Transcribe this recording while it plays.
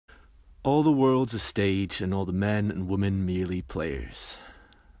All the world's a stage, and all the men and women merely players.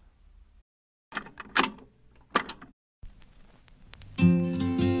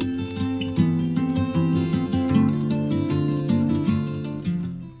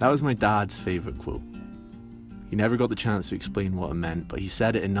 That was my dad's favourite quote. He never got the chance to explain what it meant, but he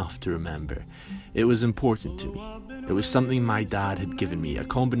said it enough to remember. It was important to me. It was something my dad had given me, a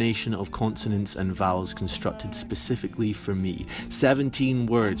combination of consonants and vowels constructed specifically for me. 17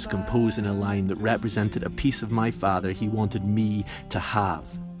 words composed in a line that represented a piece of my father he wanted me to have,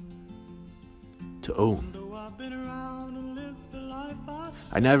 to own.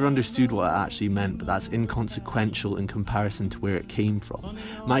 I never understood what it actually meant, but that's inconsequential in comparison to where it came from.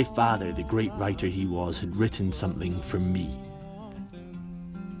 My father, the great writer he was, had written something for me.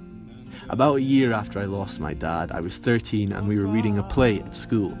 About a year after I lost my dad, I was 13 and we were reading a play at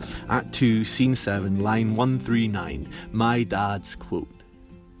school. Act 2, Scene 7, line 139, my dad's quote.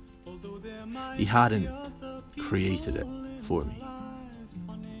 He hadn't created it for me.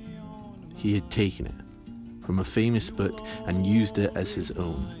 He had taken it from a famous book and used it as his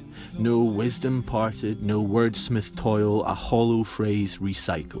own. No wisdom parted, no wordsmith toil, a hollow phrase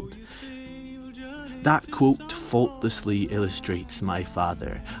recycled. That quote faultlessly illustrates my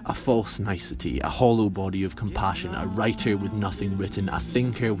father, a false nicety, a hollow body of compassion, a writer with nothing written, a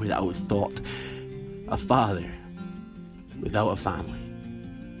thinker without thought, a father without a family.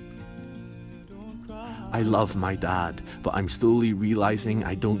 I love my dad, but I'm slowly realizing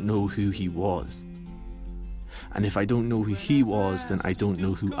I don't know who he was. And if I don't know who he was, then I don't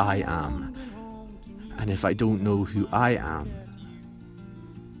know who I am. And if I don't know who I am,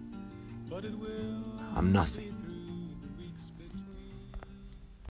 I'm nothing.